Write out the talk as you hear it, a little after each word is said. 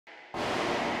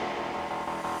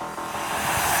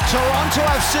Toronto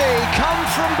FC come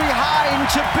from behind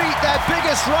to beat their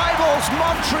biggest rivals,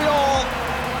 Montreal,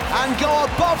 and go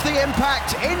above the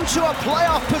impact into a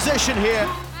playoff position here.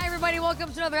 Hi everybody, welcome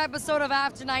to another episode of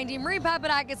After 90. Marie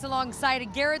Papadakis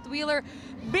alongside Gareth Wheeler.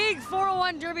 Big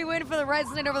 4-1 derby win for the Reds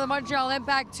tonight over the Montreal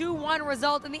Impact. 2-1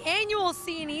 result in the annual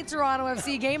C&E Toronto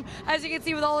FC game. As you can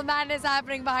see with all the madness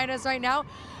happening behind us right now.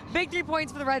 Big 3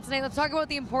 points for the Reds tonight. Let's talk about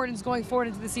the importance going forward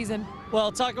into the season.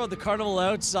 Well, talk about the carnival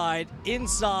outside.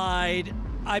 Inside,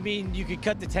 I mean, you could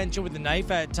cut the tension with a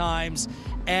knife at times.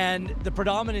 And the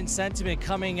predominant sentiment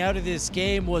coming out of this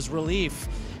game was relief.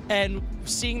 And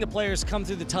seeing the players come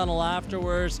through the tunnel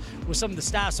afterwards with some of the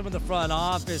staff, some of the front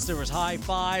office, there was high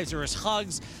fives, there was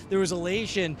hugs, there was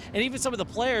elation. And even some of the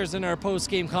players in our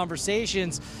post-game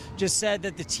conversations just said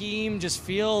that the team just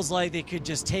feels like they could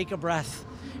just take a breath.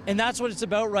 And that's what it's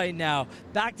about right now.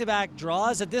 Back-to-back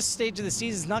draws at this stage of the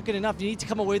season is not good enough. You need to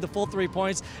come away with the full 3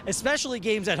 points, especially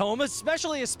games at home,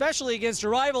 especially against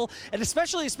your rival, and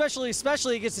especially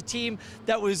against a team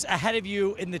that was ahead of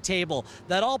you in the table.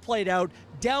 That all played out.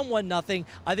 Down 1-0.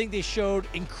 I think they showed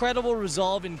incredible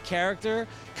resolve and character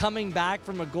coming back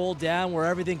from a goal down where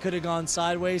everything could have gone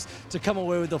sideways to come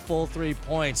away with the full 3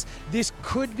 points. This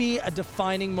could be a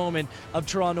defining moment of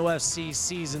Toronto FC's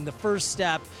season, the first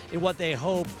step in what they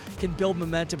hope can build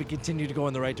momentum and continue to go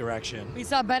in the right direction. We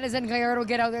saw Benes and Gallardo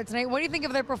get out there tonight. What do you think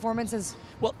of their performances?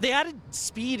 Well, they added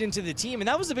speed into the team, and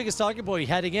that was the biggest talking point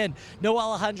heading in. No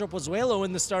Alejandro Pozuelo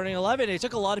in the starting 11. It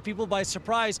took a lot of people by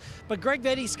surprise, but Greg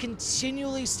Vanney's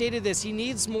continually stated this. He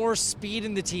needs more speed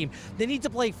in the team. They need to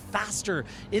play faster,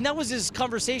 and that was his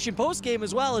conversation post-game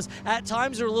as well, as at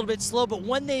times they're a little bit slow, but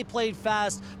when they played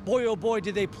fast, boy oh boy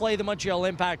did they play the Montreal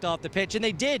Impact off the pitch, and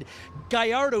they did.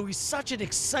 Gallardo, he's such an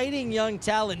exciting young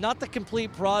talent, not the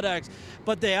complete product,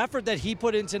 but the effort that he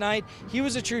put in tonight, he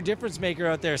was a true difference maker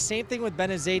out there. Same thing with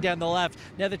Benazé down the left.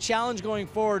 Now the challenge going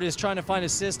forward is trying to find a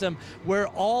system where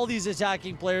all these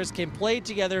attacking players can play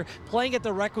together, playing at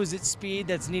the requisite speed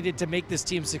that's needed to make this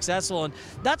team successful. And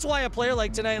that's why a player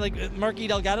like tonight, like Marky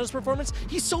Delgado's performance,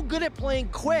 he's so good at playing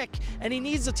quick, and he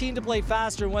needs the team to play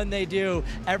faster. When they do,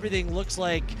 everything looks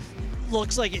like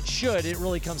it should. It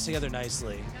really comes together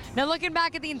nicely. Now looking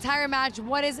back at the entire match,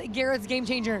 what is Garrett's game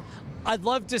changer? I'd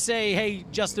love to say, hey,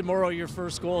 Justin Morrow, your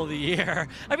first goal of the year.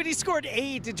 I mean, he scored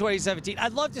 8 in 2017.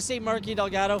 I'd love to say Marky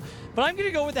Delgado, but I'm going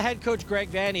to go with the head coach,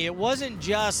 Greg Vanney. It wasn't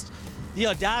just the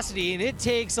audacity, and it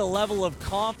takes a level of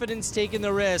confidence taking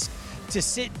the risk to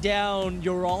sit down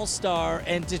your all-star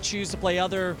and to choose to play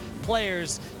other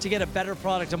players to get a better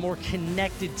product, a more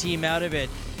connected team out of it.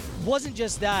 Wasn't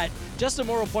just that. Justin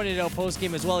Morrow pointed out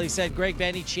post-game as well. He said Greg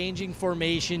Vanney changing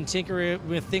formation, tinkering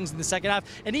with things in the second half,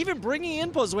 and even bringing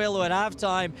in Pozuelo at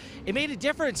halftime. It made a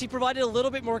difference. He provided a little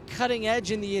bit more cutting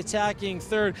edge in the attacking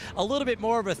third, a little bit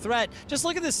more of a threat. Just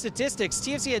look at the statistics.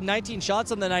 TFC had 19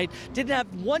 shots on the night, didn't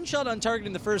have 1 shot on target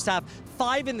in the first half,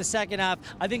 5 in the second half.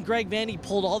 I think Greg Vanney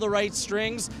pulled all the right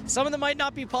strings. Some of them might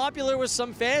not be popular with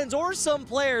some fans or some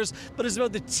players, but it's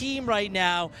about the team right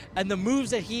now, and the moves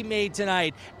that he made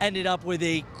tonight ended up with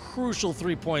a crucial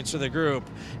 3 points for the group.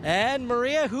 And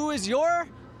Maria, who is your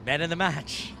man of the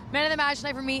match? Man of the match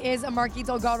tonight for me is Marky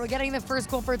Delgado getting the first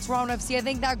goal for Toronto FC. I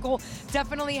think that goal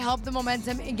definitely helped the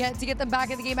momentum and get them back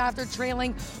in the game after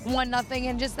trailing 1-0.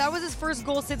 And just that was his first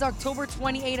goal since October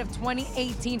 28 of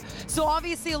 2018. So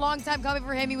obviously a long time coming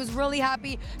for him. He was really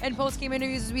happy in post-game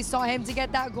interviews as we saw him to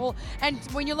get that goal. And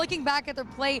when you're looking back at the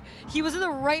play, he was in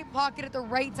the right pocket at the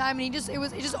right time, and it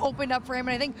just opened up for him.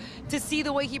 And I think to see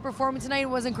the way he performed tonight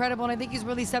was incredible. And I think he's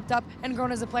really stepped up and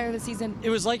grown as a player this season. It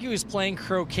was like he was playing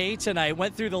croquet tonight.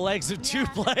 Went through the legs of 2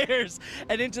 players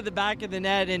and into the back of the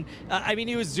net, and I mean,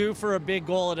 he was due for a big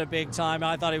goal at a big time.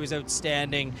 I thought he was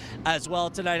outstanding as well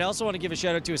tonight. I also want to give a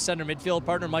shout out to his center midfield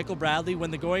partner Michael Bradley.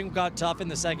 When the going got tough in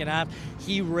the second half,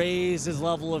 he raised his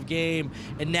level of game,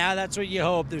 and now that's what you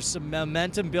hope. There's some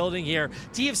momentum building here.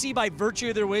 TFC, by virtue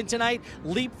of their win tonight,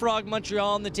 leapfrog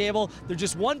Montreal on the table. They're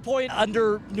just 1 point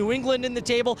under New England in the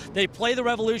table. They play the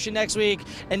Revolution next week,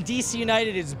 and DC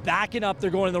United is backing up. They're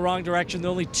going in the wrong direction.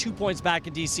 They're only 2 points back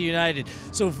at DC United.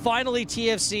 So finally,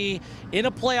 TFC in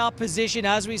a playoff position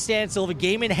as we stand. Still have a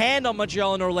game in hand on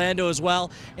Montreal and Orlando as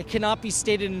well. It cannot be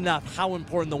stated enough how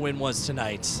important the win was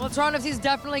tonight. Well, Toronto FC is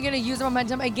definitely going to use the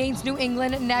momentum against New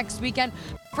England next weekend.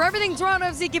 For everything Toronto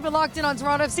FC, keep it locked in on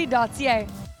TorontoFC.ca.